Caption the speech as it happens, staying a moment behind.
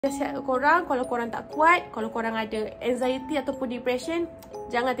Nasihat korang, kalau korang tak kuat, kalau korang ada anxiety ataupun depression,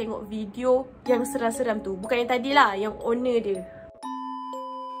 jangan tengok video yang seram-seram tu. Bukan yang tadi lah, yang owner dia.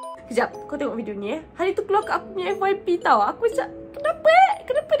 Kejap, kau tengok video ni Hari tu keluar kat aku punya FYP tau. Aku macam, kenapa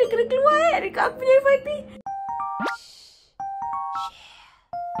Kenapa dia kena keluar dekat aku punya FYP?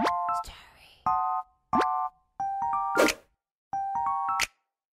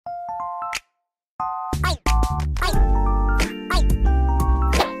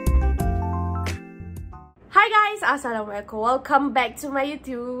 Assalamualaikum, welcome back to my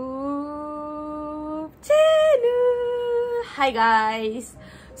YouTube channel. Hi guys.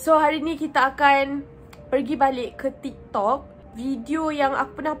 So hari ni kita akan pergi balik ke TikTok. Video yang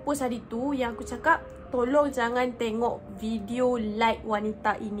aku pernah post hari tu, yang aku cakap tolong jangan tengok video like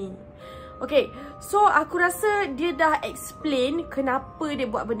wanita ini. Okay, so aku rasa dia dah explain kenapa dia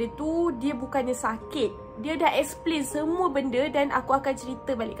buat benda tu. Dia bukannya sakit, dia dah explain semua benda. Dan aku akan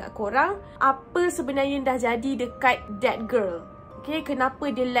cerita balik kat korang apa sebenarnya yang dah jadi dekat that girl. Okay,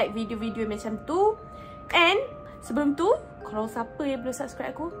 kenapa dia like video-video macam tu. And sebelum tu, kalau siapa yang belum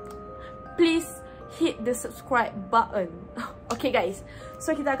subscribe aku, please hit the subscribe button. Okay guys,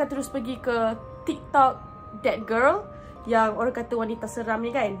 so kita akan terus pergi ke TikTok that girl yang orang kata wanita seram ni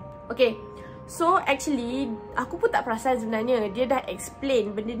kan. Okay, so actually aku pun tak perasan sebenarnya dia dah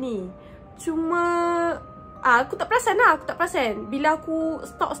explain benda ni. Cuma aku tak perasan lah, aku tak perasan. Bila aku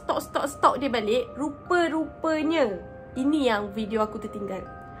stalk dia balik, rupa-rupanya ini yang video aku tertinggal.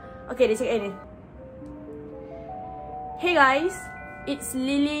 Okay, dia cakap ni, "Hey guys, it's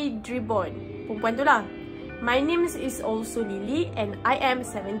Lily Dribon." Perempuan tu lah. "My name is also Lily and I am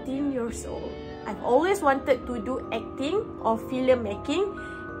 17 years old. I've always wanted to do acting or film making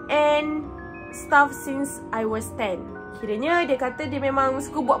and stuff since I was 10. Kiranya dia kata dia memang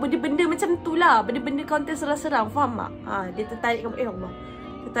suka buat benda-benda macam tu lah. Benda-benda konten seram-seram, faham tak? Dia tertarik dengan, Allah,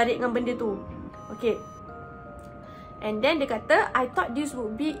 tertarik dengan benda tu. Okay. And then dia kata, "I thought this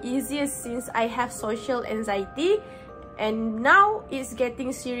would be easier since I have social anxiety and now it's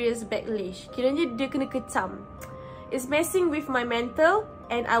getting serious backlash." Kiranya dia kena kecam. "It's messing with my mental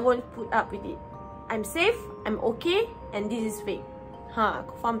and I won't put up with it. I'm safe, I'm okay and this is fake." Kau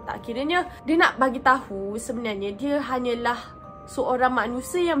faham tak? Kiranya dia nak bagi tahu sebenarnya dia hanyalah seorang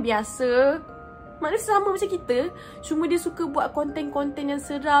manusia yang biasa. Manusia sama macam kita. Cuma dia suka buat konten-konten yang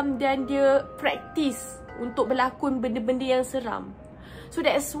seram dan dia praktis untuk berlakon benda-benda yang seram. So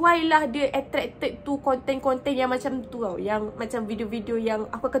that's why lah dia attracted to konten-konten yang macam tu tau. Yang macam video-video yang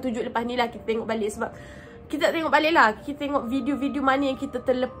aku akan tunjuk lepas ni lah. Kita tengok balik sebab kita tak tengok balik lah. Kita tengok video-video mana yang kita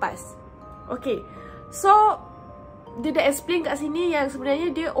terlepas. Okay, so dia dah explain kat sini yang sebenarnya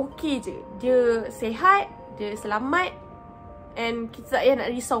dia okay je. Dia sihat, dia selamat. And kita tak payah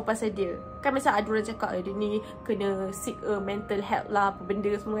nak risau pasal dia. Kan macam ada orang cakap dia ni kena seek a mental help lah, apa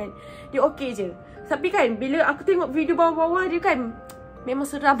benda semua kan. Dia okay je. Tapi kan bila aku tengok video bawah-bawah dia kan memang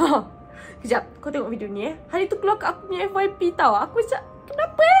seram lah. Kejap, kau tengok video ni Hari tu keluar kat aku punya FYP tau. Aku macam,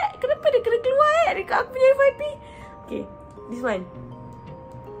 kenapa dia kena keluar dekat aku punya FYP. Okay, this one.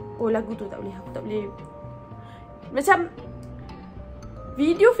 Oh, lagu tu tak boleh, aku tak boleh. Macam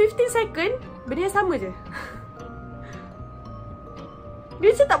video 15 second, benda yang sama je.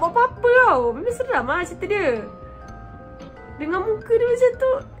 Dia macam tak buat apa-apa tau. Memang seram lah cerita dia. Dengan muka dia macam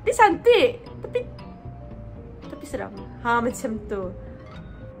tu, dia cantik Tapi seram. Macam tu.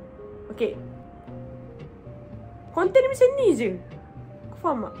 Okay, konten dia macam ni je. Kau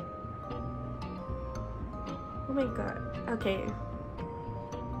faham tak? Oh my god. Okay,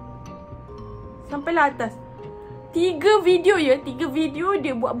 sampailah atas. 3 video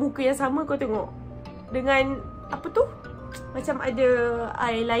dia buat muka yang sama. Kau tengok. Dengan apa tu? Macam ada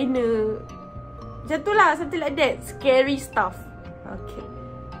eyeliner. Macam tu lah, something like that. Scary stuff. Okay.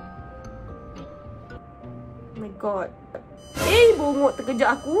 Oh my god. Bongok terkejut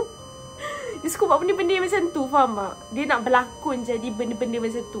aku. Dia suka buat benda-benda macam tu, faham tak? Dia nak berlakon jadi benda-benda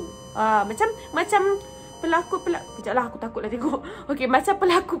macam tu. Macam pelakon. Kejap lah, aku takut lah tengok. Okay, macam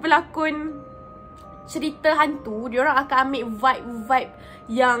pelakon cerita hantu, diorang akan ambil vibe-vibe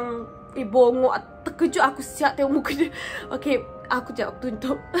yang bongok. Terkejut aku siap tengok muka dia. Okay, aku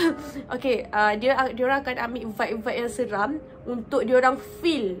tutup. Okay, diorang akan ambil vibe-vibe yang seram untuk diorang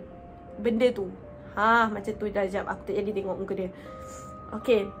feel benda tu. Macam tu dah. Sekejap, aku tak jadi tengok muka dia.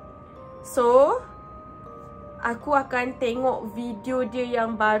 Okay, so aku akan tengok video dia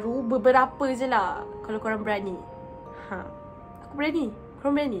yang baru. Beberapa je lah, kalau korang berani. Aku berani.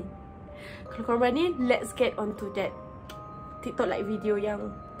 Korang berani? Kalau korang berani, let's get on to that TikTok like video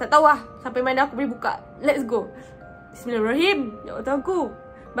yang tak tahu lah sampai mana aku boleh buka. Let's go. Bismillahirrahmanirrahim. Ya Allah aku.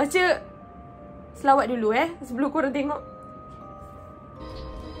 Baca selawat dulu sebelum korang tengok.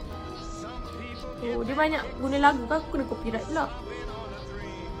 Oh, dia banyak guna lagu kan, aku kena copyright pula.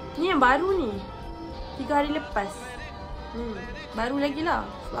 Ni yang baru ni, 3 hari lepas. Baru lagi lah.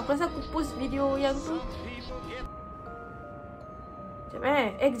 Sebab aku rasa aku post video yang tu.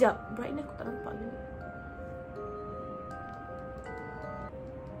 Sekejap kejap. Brightness aku tak nampak ni.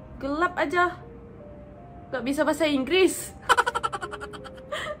 Gelap aja. Tak bisa bahasa Inggeris.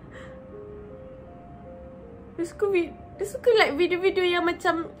 Dia suka like video-video yang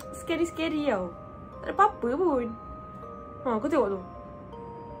macam scary-scary tau. Tak ada apa-apa pun. Kau tengok tu.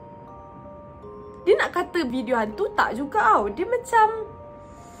 Dia nak kata video hantu tak juga tau. Dia macam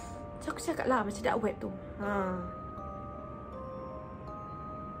aku cakap lah, macam dark web tu.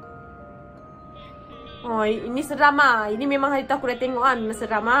 Oh, ini seram ah. Ini memang hari tu aku dah tengok kan. Memang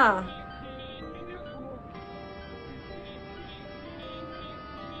seram ah.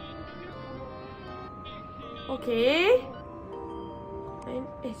 Okay.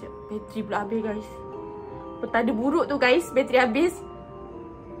 Bateri pula habis guys. Petanda buruk tu guys. Bateri habis.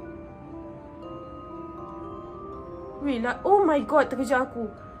 Weh lah. Oh my god. Terkejut aku.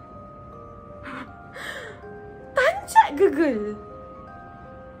 Tancap ke girl?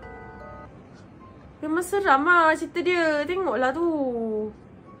 Memang seram lah cerita dia. Tengoklah tu.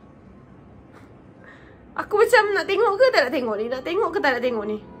 Aku macam nak tengok ke tak nak tengok ni? Nak tengok ke tak nak tengok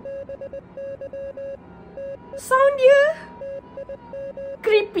ni? Sound dia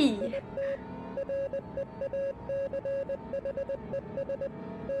creepy.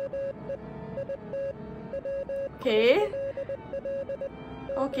 Okay.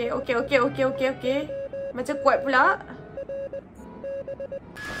 Macam kuat pula.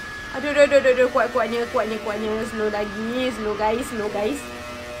 Aduh, kuatnya. Slow lagi, slow guys.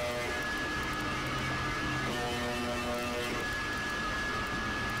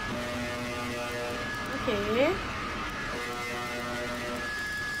 Okay.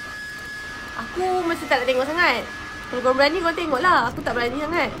 Aku masih tak nak tengok sangat. Kalau korang berani, korang tengok lah. Aku tak berani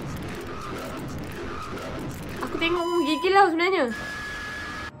sangat. Aku tengok gigil lah sebenarnya.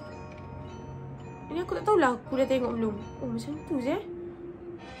 Ini aku tak tahulah aku dah tengok belum. Oh, macam tu je.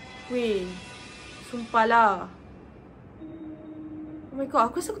 Weh, sumpah lah. Oh my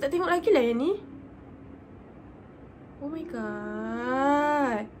god, aku rasa aku tak tengok lagi lah yang ni. Oh my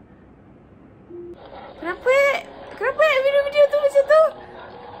god. Kenapa video-video tu macam tu?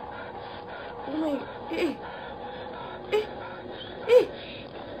 Oh my...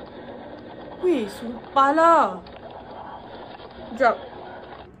 Weh, sumpah lah. Sekejap.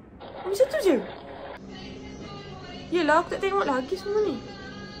 Macam tu je. Yelah, aku tak tengok lagi semua ni.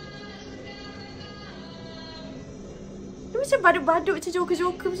 Dia macam badut-badut macam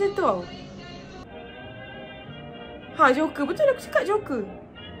joker-joker macam tu tau. Joker. Betul aku cakap joker.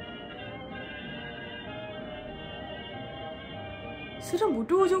 Seram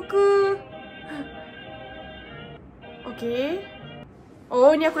bodoh joker. Okay.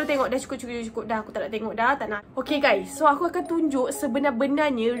 Oh, ni aku dah tengok. Dah cukup dah. Aku tak nak tengok dah. Tak nak. Okay guys. So, aku akan tunjuk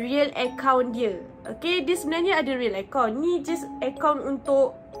sebenar-benarnya real account dia. Okay. Dia sebenarnya ada real account. Ni just account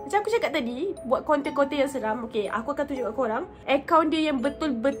untuk... Macam aku cakap tadi. Buat konten-konten yang seram. Okay. Aku akan tunjuk kat korang. Account dia yang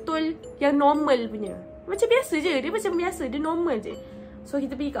betul-betul yang normal punya. Macam biasa je. Dia macam biasa. Dia normal je. So,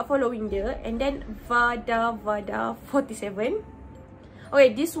 kita pergi kat following dia. And then, Vada47.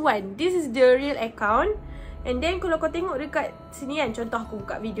 Okay. This one. This is the real account. And then kalau kau tengok dekat sini kan, contoh aku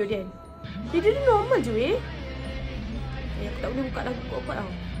buka video dia kan, dia normal je weh. Aku tak boleh buka lagu kuat-kuat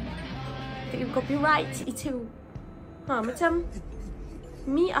tau. Tak boleh copyright itu. Macam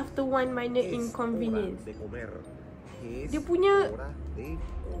me after one minor inconvenience. Dia punya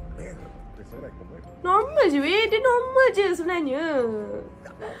normal je weh. Dia normal je sebenarnya.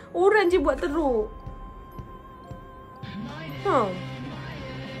 Orang je buat teruk.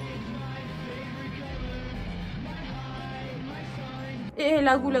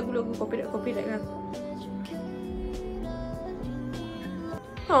 Lagu copyright kan.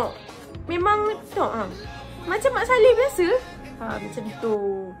 Memang macam Mak Saleh biasa. Macam tu.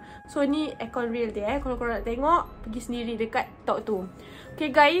 So ni account real dia Kalau korang nak tengok, pergi sendiri dekat TikTok tu. Okay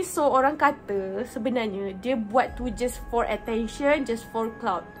guys, so orang kata sebenarnya dia buat tu just for attention, just for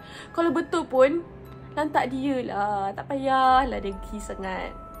clout. Kalau betul pun, lantak dia lah. Tak payahlah dengki sangat.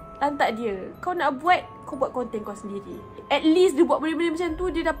 Lantak dia. Kau nak buat, kau buat konten kau sendiri. At least dia buat benda-benda macam tu,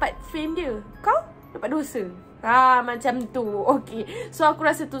 dia dapat fame dia. Kau dapat dosa. Macam tu. Okay. So aku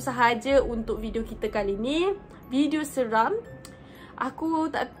rasa tu sahaja untuk video kita kali ni. Video seram. Aku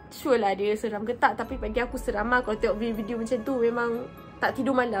tak sure lah dia seram ke tak. Tapi bagi aku seram lah. Kalau tengok video-video macam tu, memang tak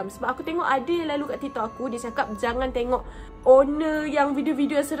tidur malam. Sebab aku tengok ada yang lalu kat TikTok aku, dia cakap jangan tengok owner yang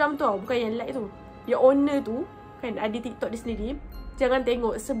video-video yang seram tu tau. Bukan yang like tu. Yang owner tu kan, ada TikTok dia sendiri. jangan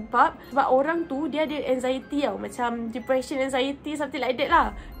tengok. Sebab orang tu dia ada anxiety tau, macam depression, anxiety, something like that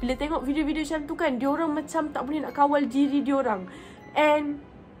lah. Bila tengok video-video macam tu kan, diorang macam tak boleh nak kawal diri diorang, and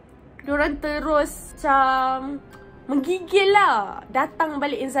diorang terus macam menggigil lah. Datang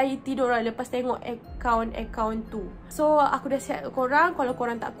balik anxiety diorang lepas tengok akaun tu. So aku dah siap korang, kalau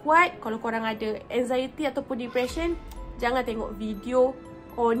korang tak kuat, kalau korang ada anxiety ataupun depression, jangan tengok video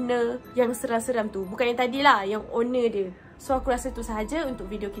owner yang seram-seram tu. Bukan yang tadi lah, yang owner dia. So aku rasa tu sahaja untuk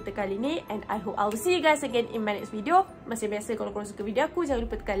video kita kali ni, and I hope I'll see you guys again in my next video. Masih biasa, kalau korang suka video aku, jangan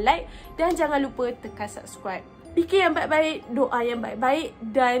lupa tekan like dan jangan lupa tekan subscribe. Fikir yang baik-baik, doa yang baik-baik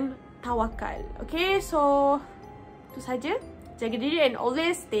dan tawakal. Okay, so tu sahaja. Jaga diri and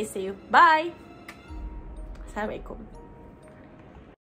always stay safe. Bye. Assalamualaikum.